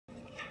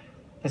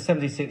A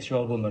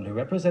 76-year-old woman who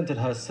represented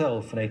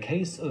herself in a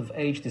case of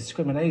age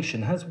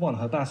discrimination has won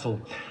her battle.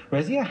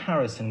 Rezia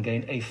Harrison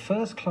gained a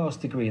first-class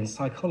degree in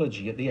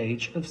psychology at the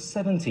age of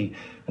 70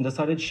 and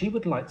decided she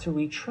would like to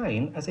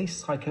retrain as a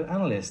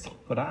psychoanalyst.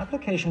 But her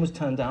application was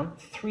turned down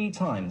 3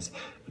 times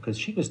because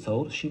she was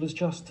told she was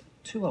just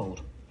too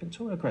old.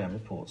 Victoria Graham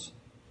reports.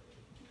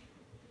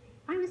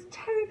 I was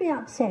terribly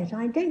upset.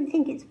 I don't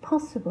think it's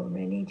possible,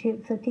 really,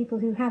 for people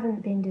who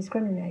haven't been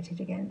discriminated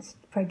against,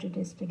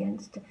 prejudiced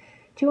against,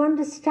 to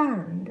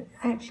understand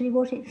actually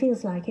what it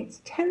feels like.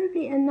 It's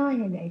terribly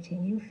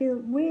annihilating. You feel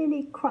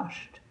really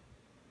crushed.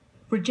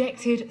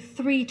 Rejected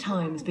 3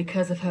 times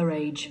because of her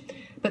age.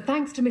 But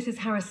thanks to Mrs.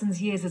 Harrison's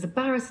years as a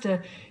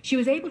barrister, she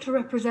was able to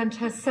represent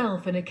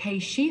herself in a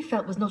case she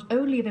felt was not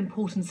only of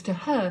importance to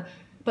her,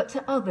 but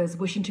to others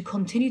wishing to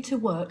continue to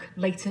work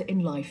later in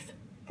life.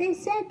 They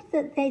said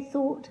that they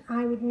thought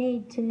I would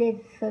need to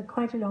live for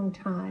quite a long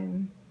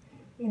time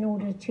in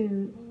order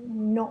to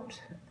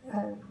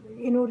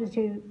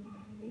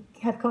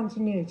have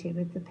continuity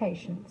with the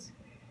patients,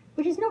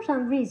 which is not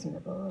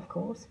unreasonable, of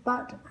course,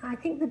 but I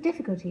think the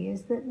difficulty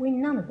is that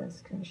none of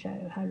us can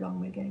show how long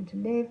we're going to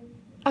live.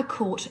 A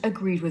court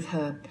agreed with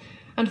her.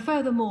 And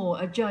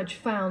furthermore, a judge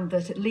found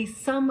that at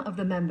least some of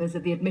the members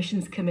of the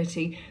admissions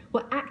committee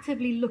were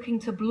actively looking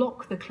to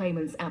block the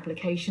claimant's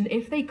application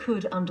if they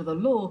could under the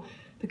law,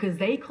 because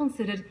they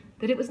considered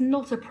that it was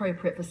not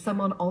appropriate for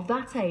someone of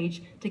that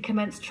age to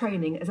commence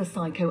training as a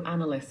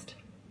psychoanalyst.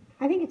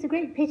 I think it's a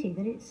great pity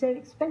that it's so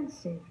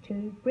expensive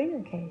to bring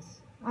a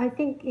case. I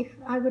think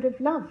I would have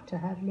loved to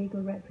have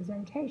legal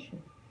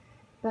representation,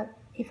 but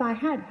if I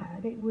had,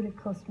 it would have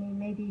cost me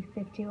maybe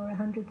 £50,000 or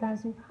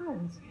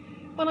 £100,000.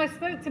 When I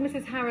spoke to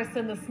Mrs.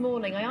 Harrison this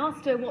morning, I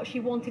asked her what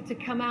she wanted to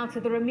come out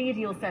of the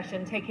remedial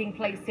session taking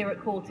place here at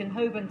court in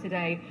Holborn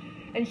today,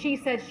 and she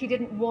said she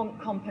didn't want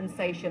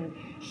compensation.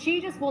 She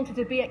just wanted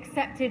to be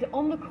accepted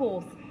on the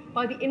course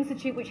by the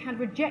institute which had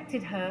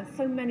rejected her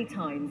so many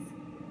times.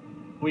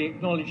 We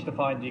acknowledge the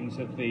findings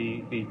of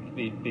the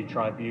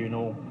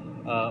tribunal.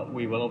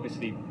 We will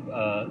obviously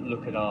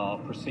look at our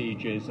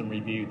procedures and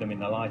review them in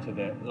the light of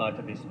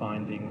these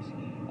findings.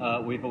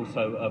 We've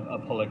also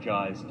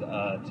apologised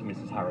to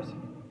Mrs.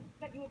 Harrison.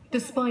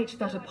 Despite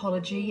that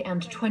apology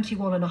and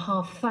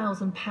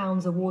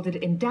 £21,500 awarded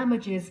in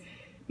damages,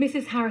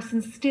 Mrs.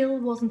 Harrison still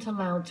wasn't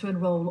allowed to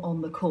enrol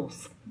on the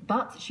course.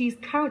 But she's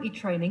currently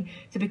training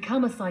to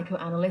become a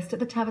psychoanalyst at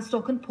the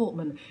Tavistock and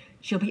Portman.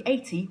 She'll be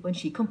 80 when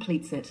she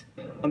completes it.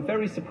 I'm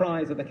very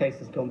surprised that the case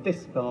has gone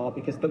this far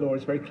because the law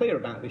is very clear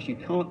about this. You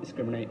can't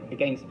discriminate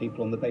against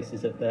people on the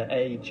basis of their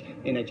age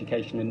in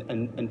education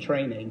and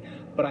training.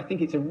 But I think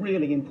it's a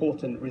really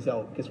important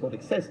result because what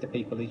it says to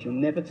people is you're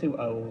never too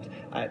old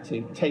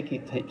to take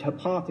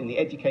part in the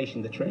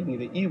education, the training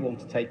that you want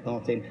to take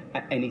part in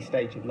at any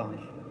stage of life.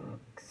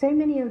 So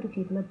many older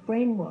people are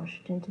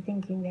brainwashed into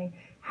thinking they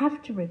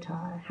have to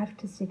retire, have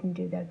to sit and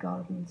do their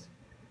gardens.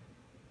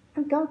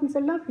 And gardens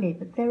are lovely,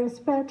 but they're a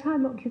spare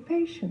time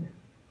occupation.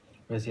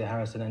 Rezia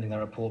Harrison ending that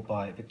report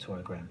by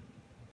Victoria Graham.